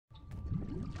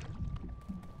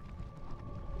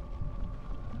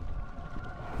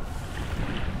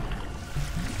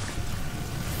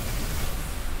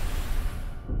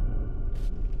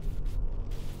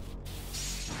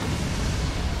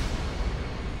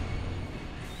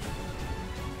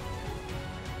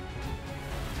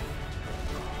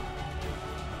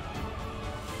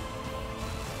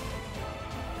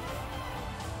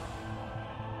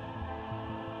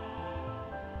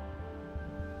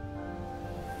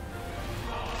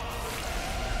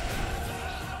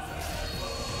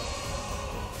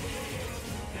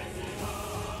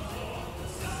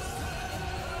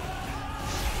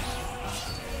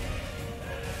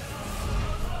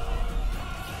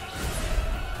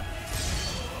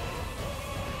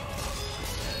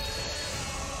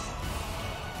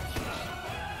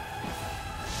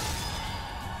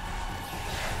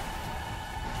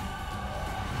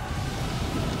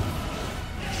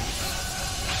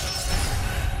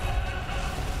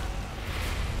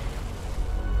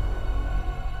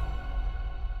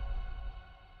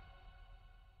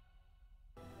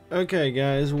Okay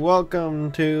guys,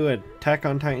 welcome to Attack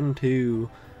on Titan 2.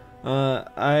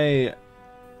 I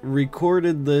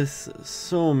recorded this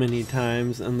so many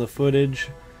times and the footage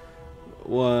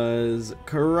was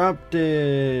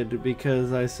corrupted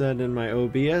because I said in my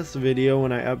OBS video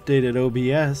when I updated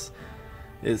OBS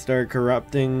it started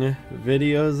corrupting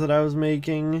videos that I was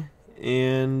making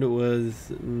and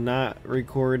was not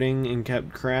recording and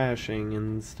kept crashing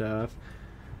and stuff.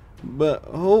 But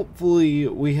hopefully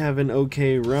we have an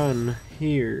okay run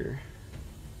here.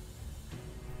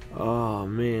 Oh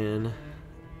man.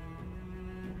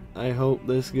 I hope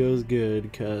this goes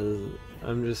good because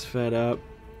I'm just fed up.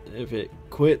 If it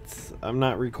quits, I'm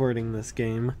not recording this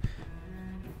game.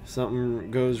 If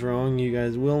something goes wrong, you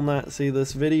guys will not see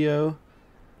this video.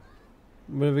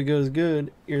 But if it goes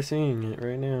good, you're seeing it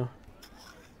right now.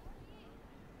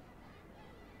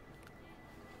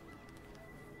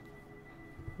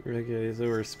 Okay, so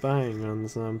we're spying on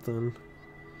something.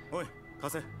 Oi,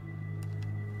 Kase.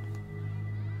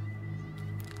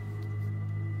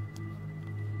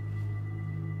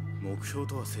 目標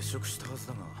とは接触したはず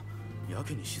だが、や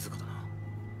けに静かだな。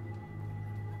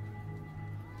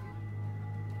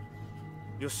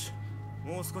よし、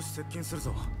もう少し接近する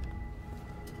ぞ。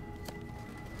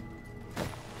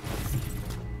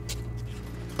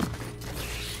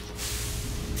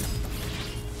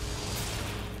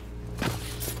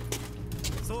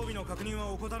装備の確認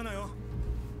は怠るなよ。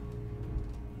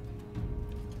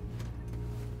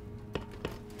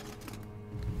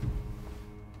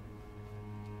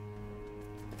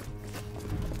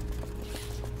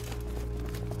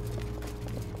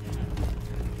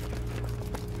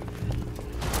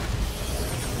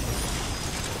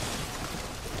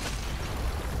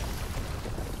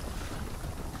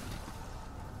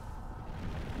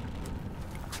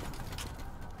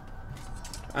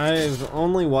I've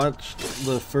only watched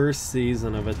the first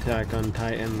season of Attack on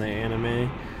Titan, the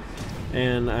anime,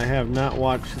 and I have not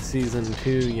watched season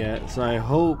 2 yet, so I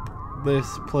hope this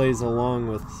plays along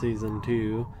with season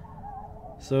 2.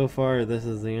 So far, this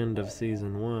is the end of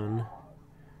season 1.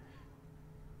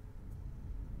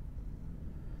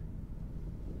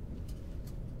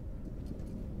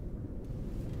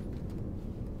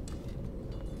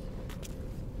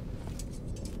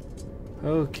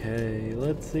 Okay,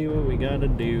 let's see what we gotta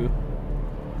do.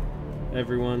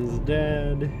 Everyone's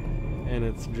dead, and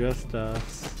it's just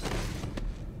us.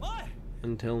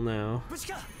 Until now.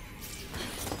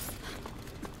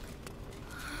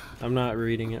 I'm not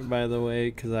reading it, by the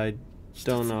way, because I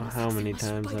don't know how many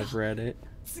times I've read it.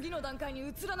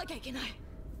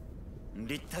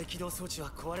 立体起動装置は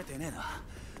壊れてねえな。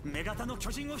女型の巨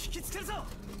人を引きつけるぞ。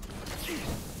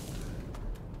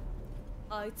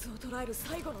あいつを捕らえる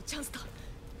最後のチャンスだ。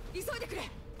急いでくれ。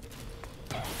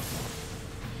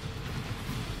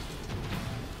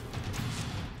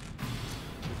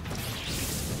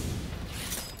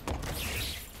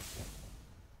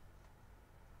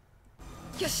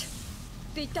よし、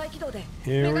立体起動で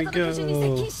女型の巨人に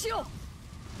接近しよ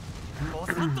う。もう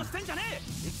サッとしてんじゃねえ。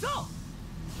行くぞ。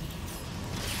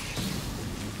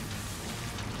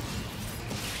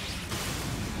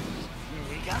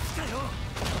逃がすかよ。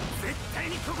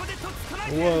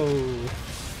 Whoa,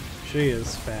 she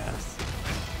is fast.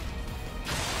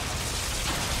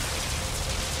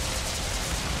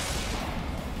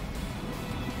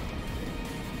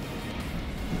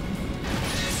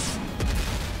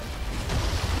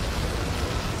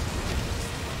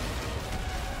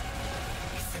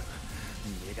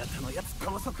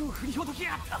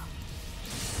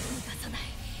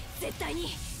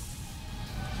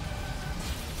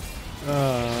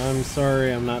 I'm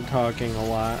sorry I'm not talking a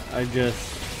lot. I just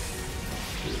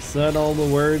said all the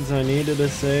words I needed to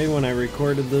say when I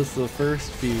recorded this the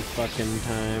first few fucking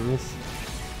times.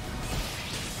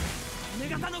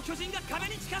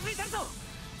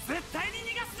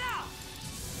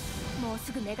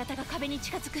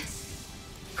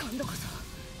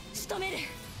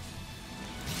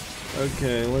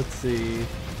 Okay, let's see.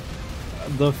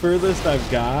 The furthest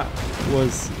I've got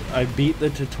was I beat the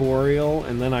tutorial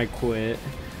and then I quit.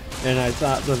 And I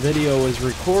thought the video was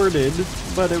recorded,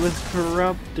 but it was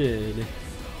corrupted.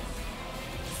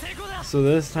 So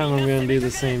this time I'm gonna do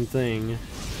the same thing.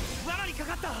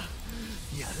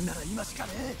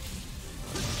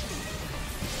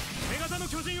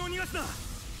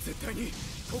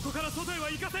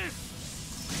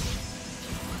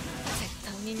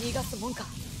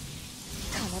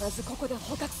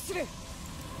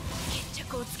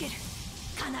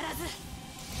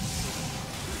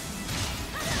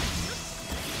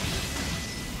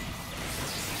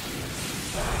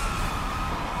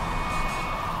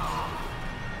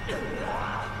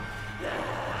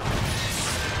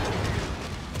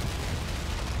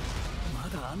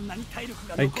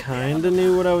 I kinda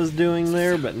knew what I was doing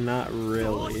there, but not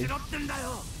really.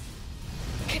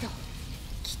 けど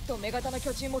きっと女型の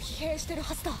巨人も疲弊してる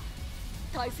はずだ。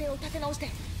体勢を立て直して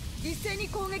一斉に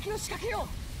攻撃を仕掛けよう。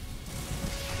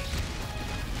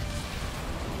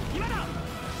今だ。今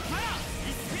や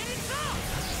一斉に行くぞ。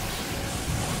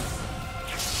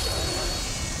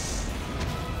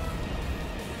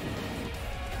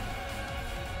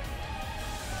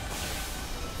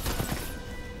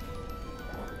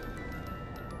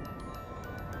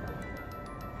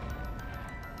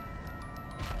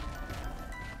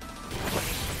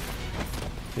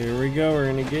 Here we go, we're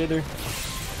gonna get her.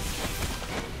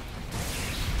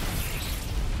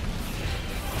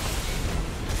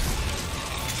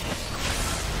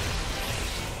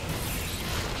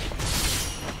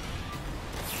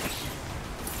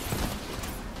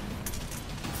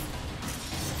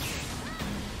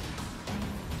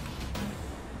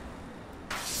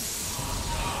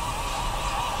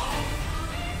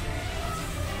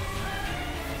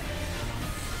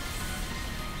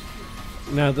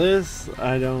 Now this,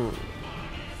 I don't...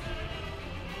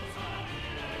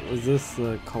 Was this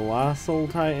the Colossal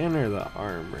Titan or the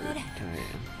Armored Titan?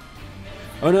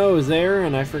 Oh no, it was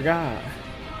Eren, I forgot.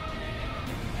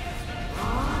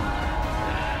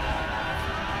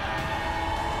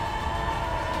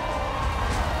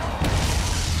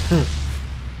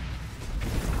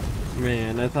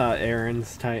 Man, I thought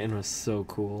Eren's Titan was so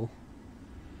cool.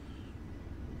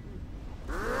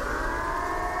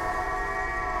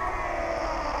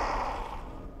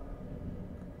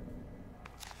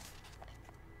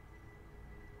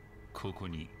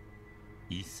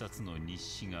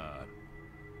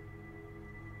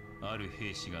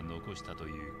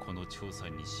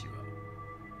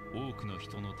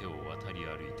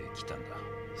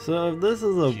 So if this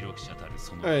is a...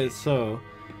 Alright, so...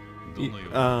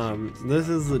 this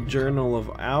is the journal of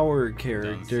our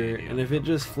character, and if it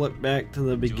just flipped back to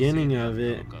the beginning of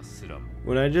it,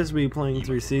 would I just be playing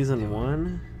through season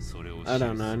 1? I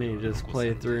don't know, I need to just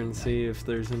play through and see if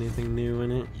there's anything new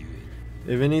in it.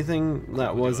 If anything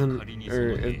that wasn't,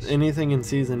 or if anything in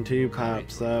season 2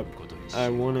 pops up, I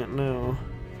wouldn't know.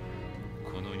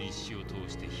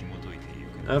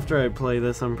 After I play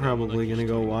this, I'm probably gonna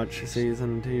go watch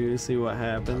season 2, see what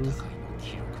happens.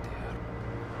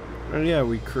 Oh yeah,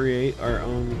 we create our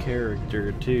own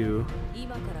character too.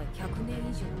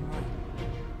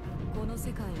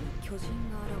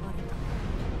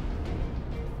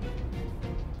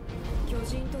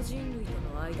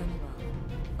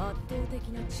 圧倒的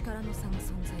な力の差が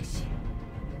存在し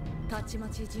たちま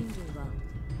ち人類は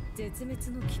絶滅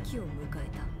の危機を迎え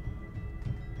た。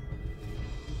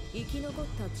生き残っ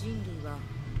た人類は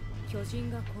巨人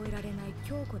が越えられない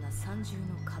強固な三重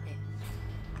の壁、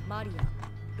マリア、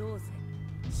ローゼ、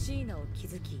シーナを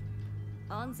築き、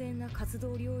安全な活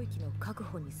動領域の確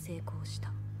保に成功し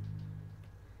た。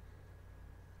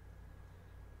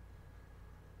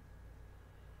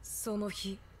その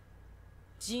日、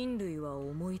人類は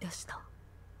思い出した。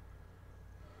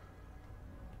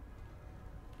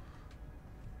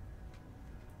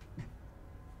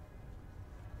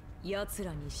奴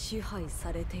らに支配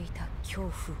されていた恐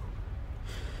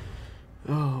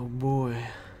怖を。Oh boy.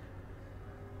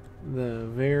 The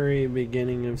very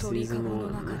beginning of season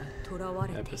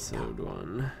 1, episode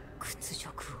 1. 屈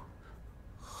辱を。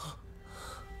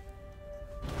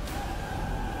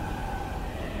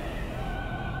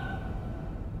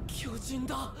巨人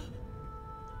だ。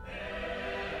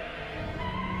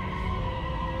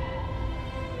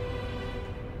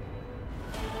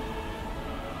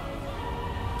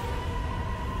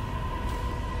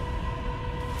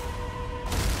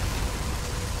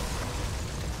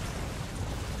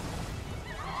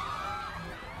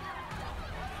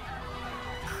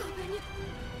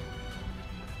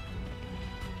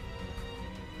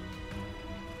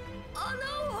穴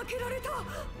を開けられた。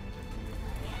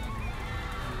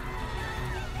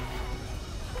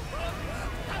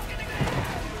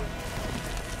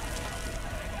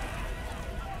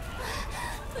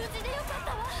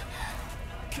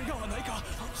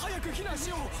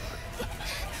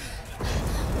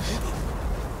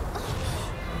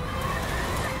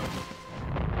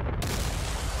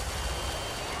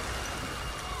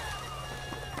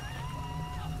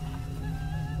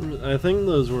I think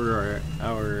those were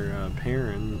our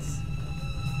parents.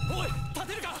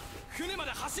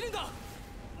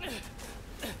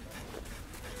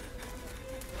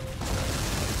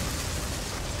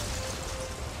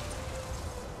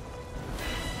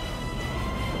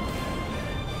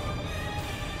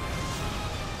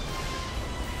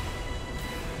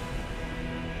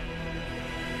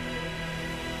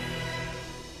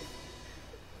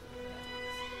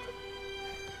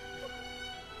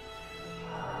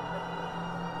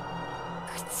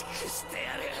 尽くして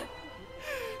やる。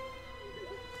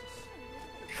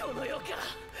この世から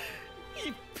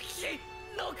一匹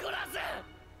残らず。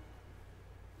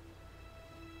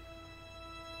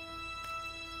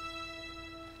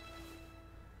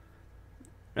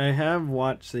I have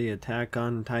watched the Attack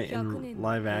on Titan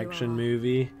live action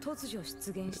movie.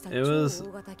 It was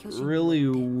really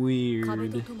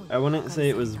weird. I wouldn't say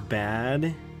it was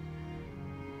bad,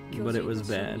 but it was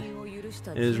bad.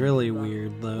 It was really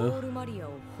weird though.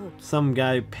 Some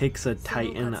guy picks a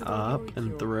Titan up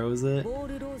and throws it.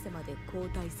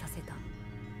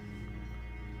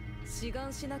 シガ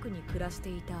ンシナ区に暮らして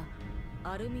いた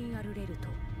アルミン・アルレルと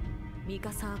ミ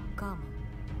カサ・アッカーマン、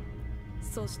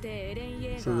そしてエレン・イ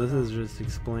ェーガ So ー this が is just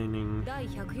explaining. 第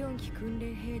104期訓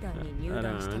練兵団に I 入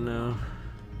団した don't の know.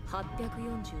 は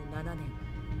847年、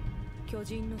巨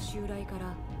人の襲来か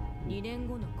ら2年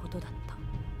後のことだった。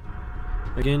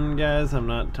 Again, guys, I'm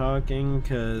not talking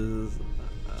because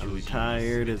I'm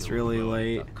tired. It's really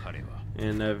late,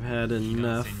 and I've had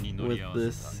enough with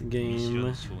this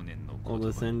game. Well,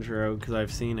 this intro, because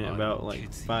I've seen it about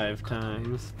like 5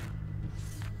 times.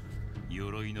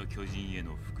 鎧の巨人へ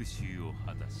の復讐を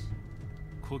果たし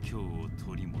故郷を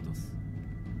取り戻す。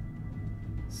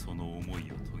その思いを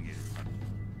遂げるため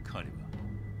彼は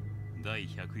第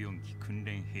104期訓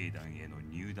練兵団への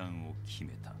入団を決め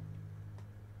た。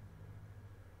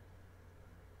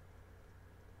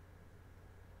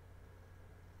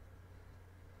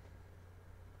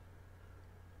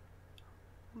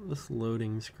 This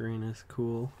loading screen is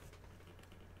cool.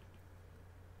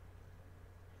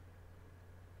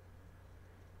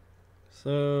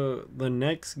 So the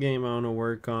next game I want to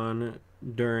work on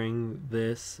during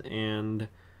this and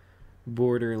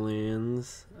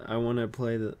Borderlands, I want to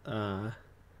play the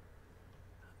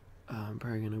I'm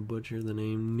probably gonna butcher the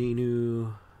name,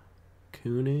 Ninu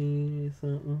Kune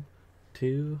something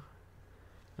 2.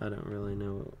 I don't really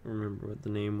remember what the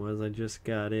name was. I just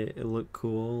got it. It looked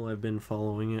cool. I've been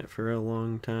following it for a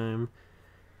long time,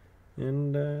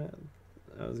 and I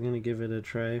was gonna give it a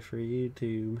try for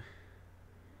YouTube.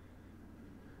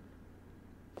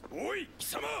 おい、貴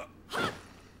様！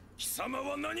貴様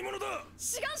は何者だ？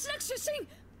シガンシナ区出身、アルミン・ア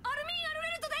ル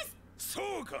レルトです。そ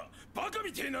うか、バカ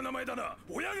みてえな名前だな。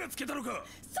親がつけたのか？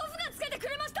祖父がつけてく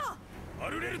れました。ア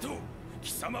ルレルト、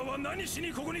貴様は何し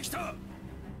にここに来た？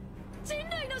人類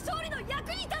の勝利の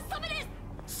役に立つためで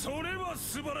す。それは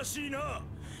素晴らしいな。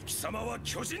貴様は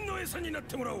巨人の餌になっ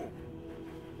てもらおう。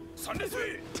3列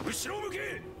目、後ろを向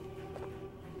け。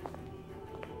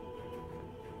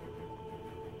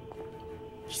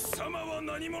貴様は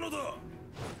何者だ？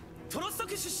トロスト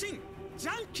区出身ジ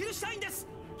ャン・キルシュタインです。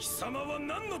貴様は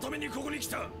何のためにここに来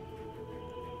た？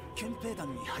憲兵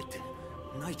団に入って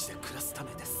内地で暮らすた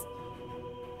めです。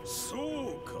そう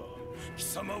か、貴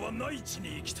様は内地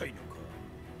に行きたいのか？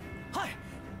はい。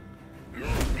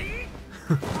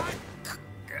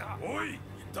おい、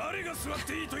誰が座っ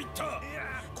ていいと言った？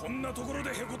こんなところ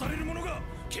でへこたれる者が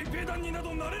憲兵団にな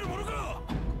どなれるものか？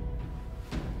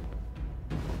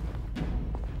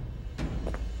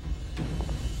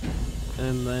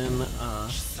 And then,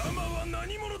 貴様は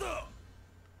何者だ?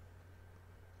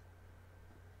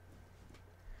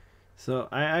 So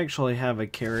I actually have a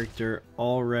character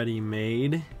already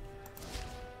made.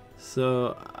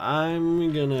 So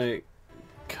I'm gonna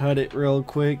cut it real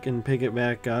quick and pick it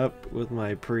back up with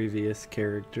my previous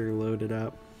character loaded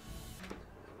up.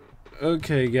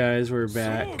 Okay guys, we're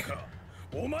back.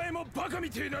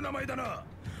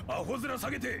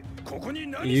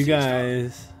 You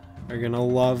guys are gonna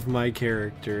love my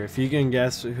character. If you can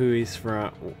guess who he's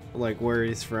from, like where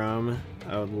he's from,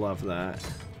 I would love that.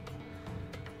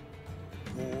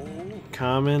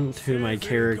 Comment who my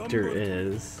character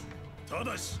is. I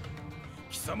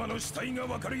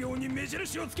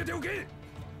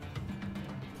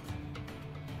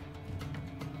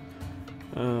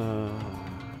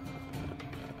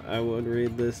would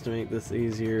read this to make this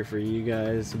easier for you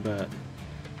guys, but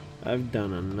I've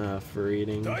done enough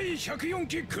reading. 第104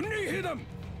期訓練兵団、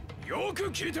よく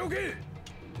聞いておけ。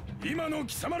今の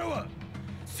貴様らは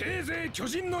せいぜい巨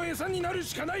人の餌になる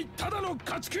しかないただの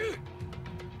家畜。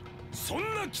そ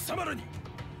んな貴様らに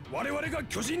我々が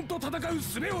巨人と戦う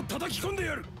術を叩き込んで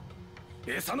やる。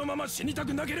餌のまま死にた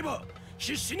くなければ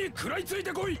必死に食らいつい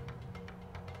てこい。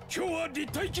今日は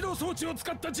立体起動装置を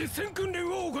使った実戦訓練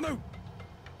を行う。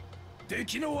出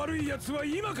来の悪い奴は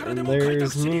今からでも開拓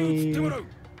地に移ってもらう。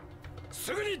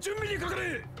すぐに準備にかか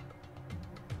れ。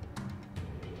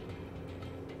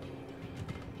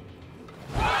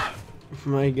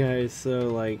My guy is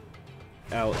so like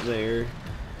out there.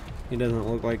 He doesn't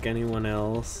look like anyone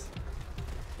else.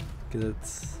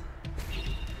 Cause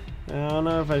I don't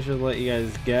know if I should let you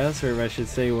guys guess or if I should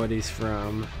say what he's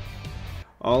from.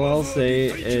 All I'll say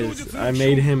is I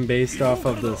made him based off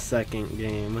of the second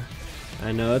game.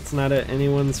 I know it's not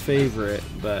anyone's favorite,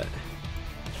 but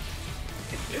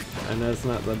I know it's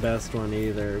not the best one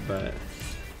either, but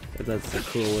that's the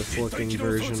coolest looking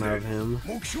version of him.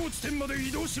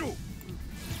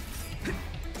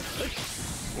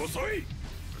 遅い。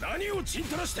何をちん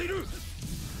たらしている。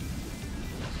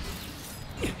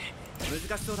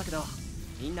難しそうだけど、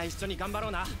みんな一緒に頑張ろ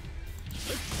うな。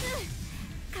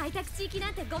開拓地域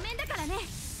なんてごめんだからね。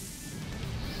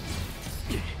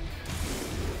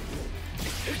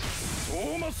ト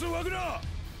ーマス・ワグナ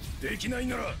ー、できない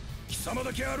なら貴様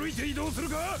だけ歩いて移動する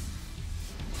か。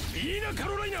ミーナ・カ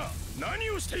ロライナ、何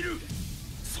をしている。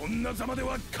そんなざまで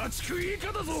は家畜以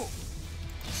下だぞ。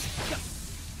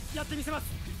やってみせます。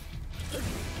必ず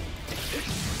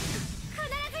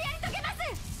やり遂げます。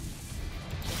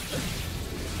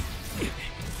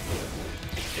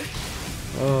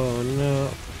Oh no.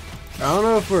 I don't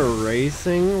know if we're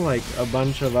racing like a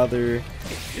bunch of other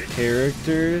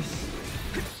characters.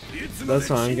 That's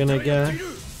what I'm gonna guess.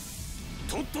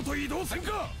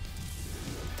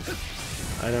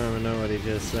 I don't even know what he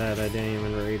just said. I didn't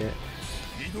even read it.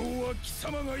 移動は貴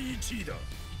様が1位だ。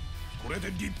これ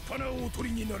で立派なおと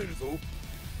りになれるぞ。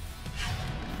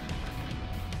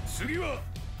次は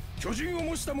巨人を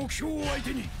模した目標を相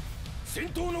手に戦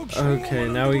闘の基本を学んでもらう。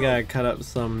 Okay, now we gotta cut up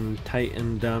some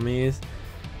Titan dummies.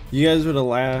 You guys would have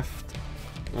laughed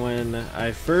when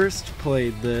I first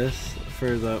played this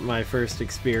for my first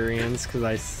experience because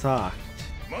I sucked.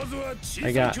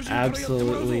 I got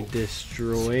absolutely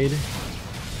destroyed.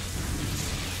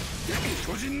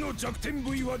 巨人の弱点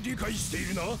部位は理解してい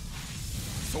るな。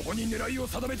そこに狙いを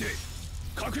定めて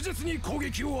確実に攻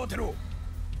撃を当てろ。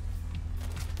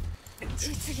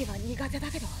実技は苦手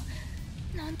だけど、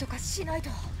なんとかしないと。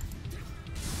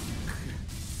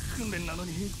訓練なの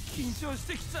に緊張し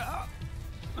てきた。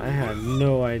I had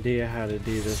no idea how to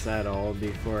do this at all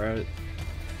before.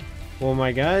 Well,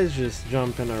 my guy's just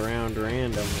jumping around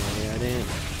randomly. I didn't.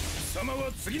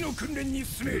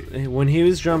 When he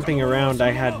was jumping around,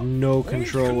 I had no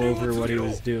control over what he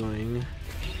was doing.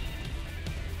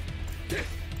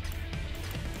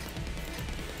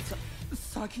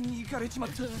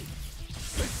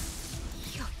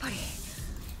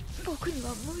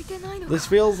 This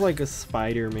feels like a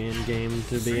Spider-Man game,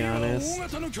 to be honest.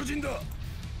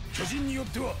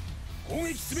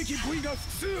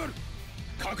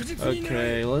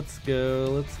 Okay, let's go,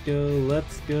 let's go,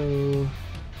 let's go.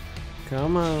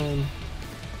 Come on.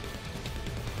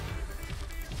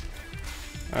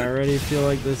 I already feel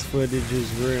like this footage is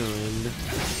ruined.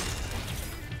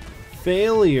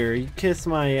 Failure, you kiss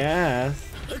my ass.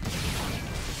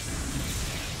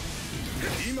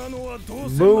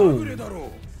 Boom.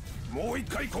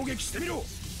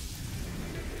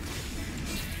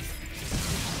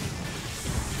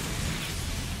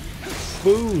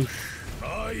 Boosh.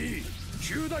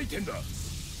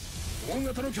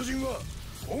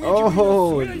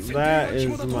 Oh, that is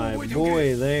my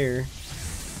boy there.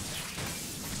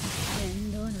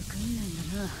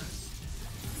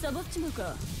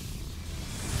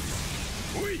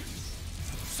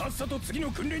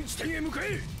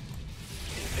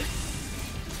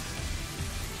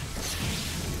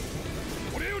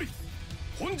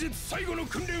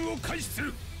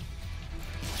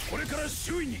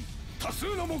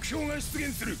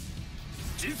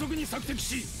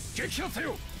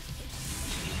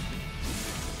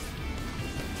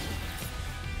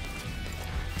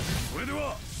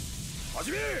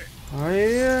 Oh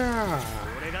yeah!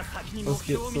 Let's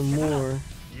get some more.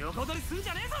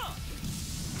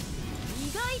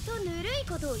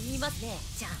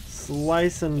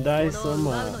 Slice and dice them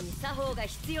up.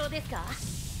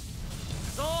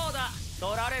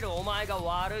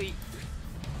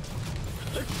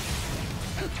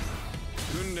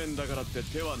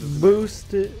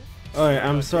 Boost it. Alright,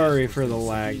 I'm sorry for the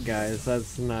lag, guys.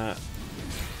 That's not.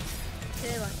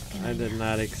 I did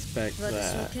not expect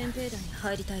that.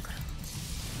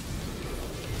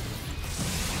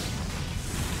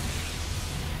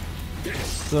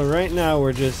 So right now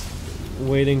we're just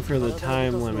waiting for the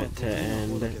time limit to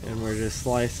end, and we're just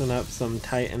slicing up some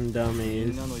Titan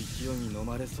dummies.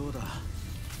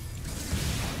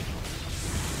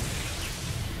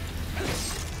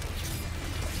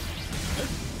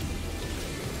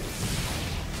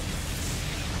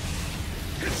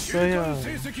 So yeah.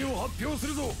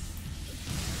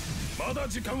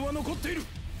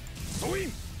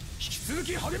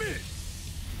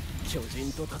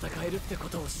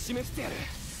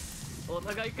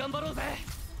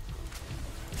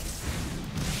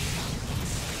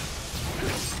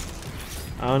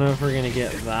 I don't know if we're gonna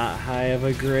get that high of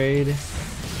a grade.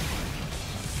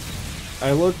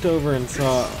 I looked over and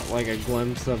saw like a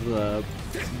glimpse of the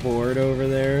board over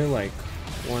there, like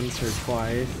once or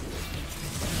twice.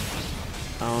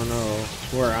 I don't know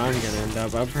where I'm gonna end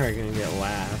up. I'm probably gonna get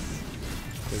last,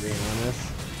 to be honest.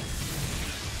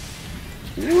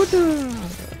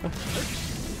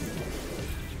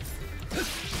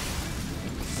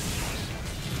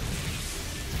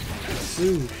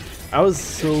 Ooh, I was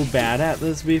so bad at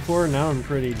this before, now I'm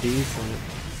pretty decent.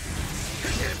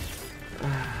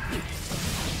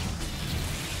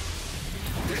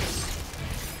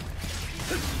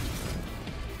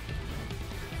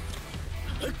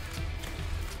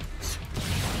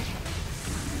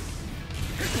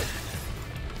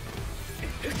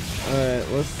 Alright,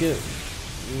 let's get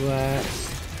that.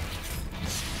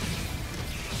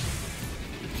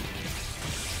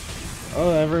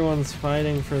 Oh, everyone's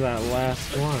fighting for that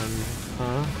last one,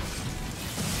 huh?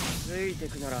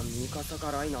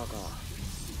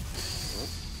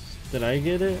 Did I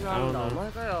get it? I don't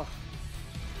know.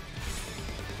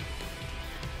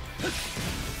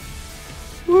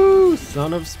 Woo!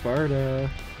 Son of Sparta.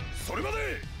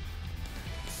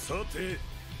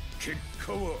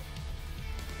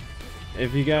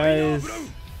 If you guys...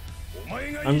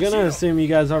 I'm gonna assume you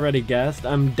guys already guessed.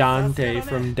 I'm Dante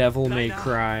from Devil May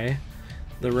Cry.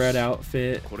 The red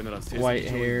outfit, white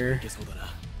hair.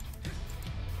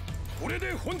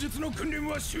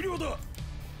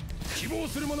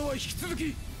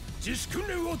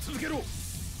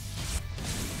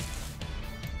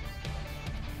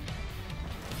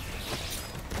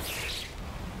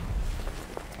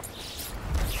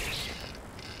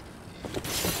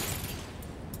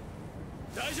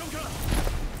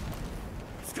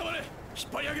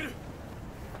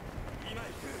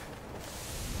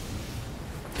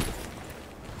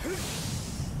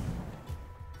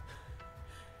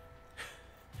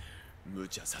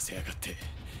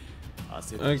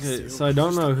 Okay, so I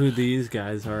don't know who these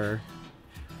guys are,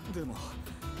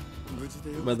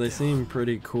 but they seem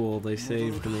pretty cool. They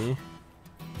saved me.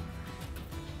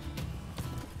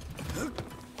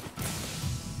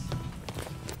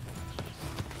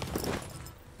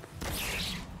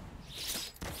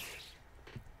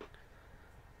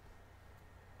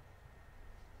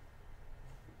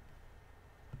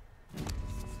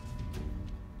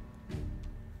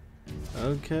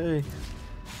 Okay,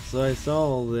 so I saw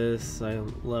all this, I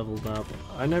leveled up.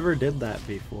 I never did that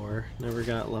before, never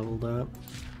got leveled up.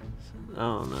 I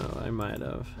don't know, I might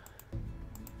have.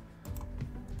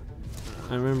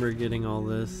 I remember getting all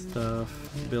this stuff,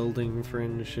 building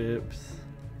friendships.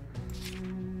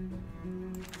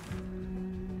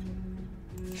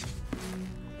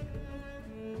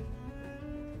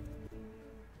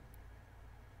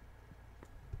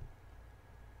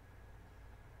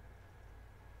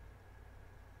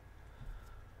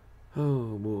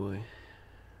 Oh boy.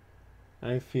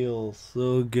 I feel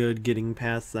so good getting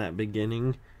past that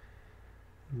beginning.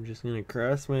 I'm just gonna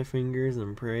cross my fingers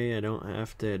and pray I don't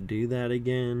have to do that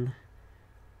again.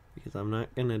 Because I'm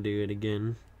not gonna do it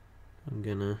again. I'm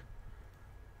gonna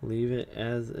leave it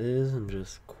as is and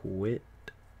just quit.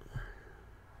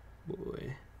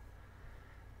 Boy.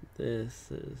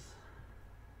 This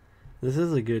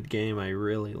is a good game. I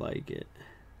really like it.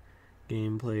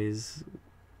 Gameplay's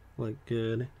like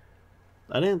good.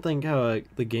 I didn't think how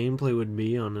the gameplay would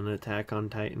be on an Attack on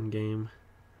Titan game.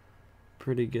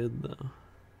 Pretty good though.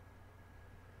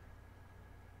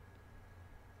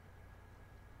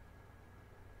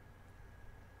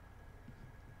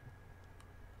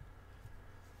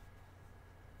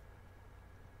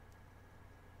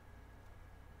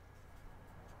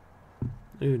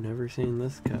 Ooh, never seen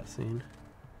this cutscene.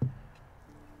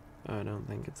 Oh, I don't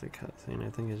think it's a cutscene. I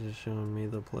think it's just showing me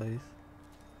the place.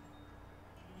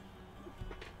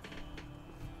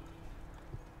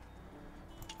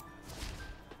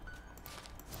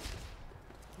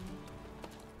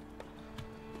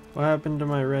 What happened to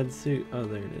my red suit? Oh,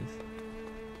 there it is.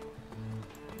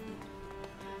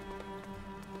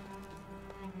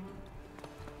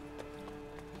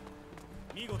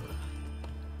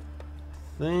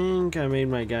 I think I made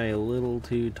my guy a little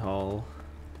too tall.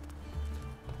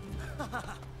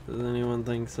 Does anyone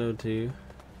think so too?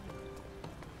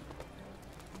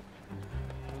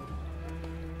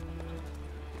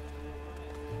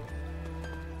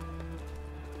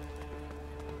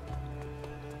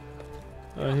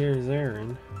 Oh, here's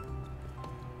Aaron.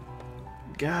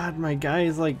 God, my guy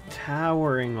is like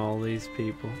towering all these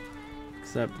people.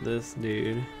 Except this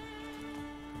dude.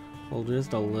 Well,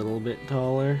 just a little bit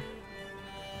taller.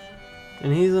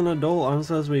 And he's an adult. I'm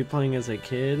supposed to be playing as a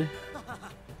kid.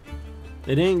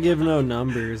 They didn't give no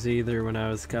numbers either when I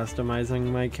was customizing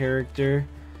my character.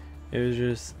 It was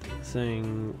just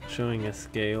showing a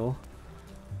scale.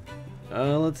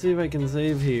 Let's see if I can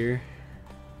save here.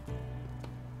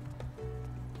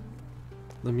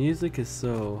 The music is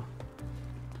so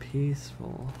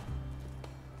peaceful.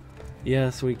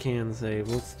 Yes, we can save.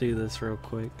 Let's do this real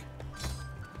quick.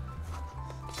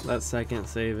 That second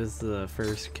save is the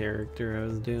first character I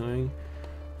was doing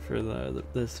for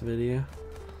this video.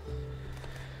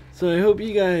 So I hope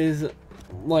you guys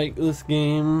like this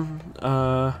game.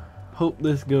 Hope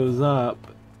this goes up.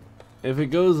 If it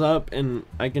goes up and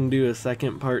I can do a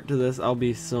second part to this, I'll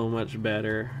be so much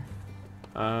better.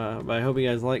 But I hope you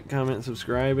guys like, comment,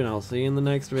 subscribe, and I'll see you in the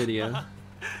next video.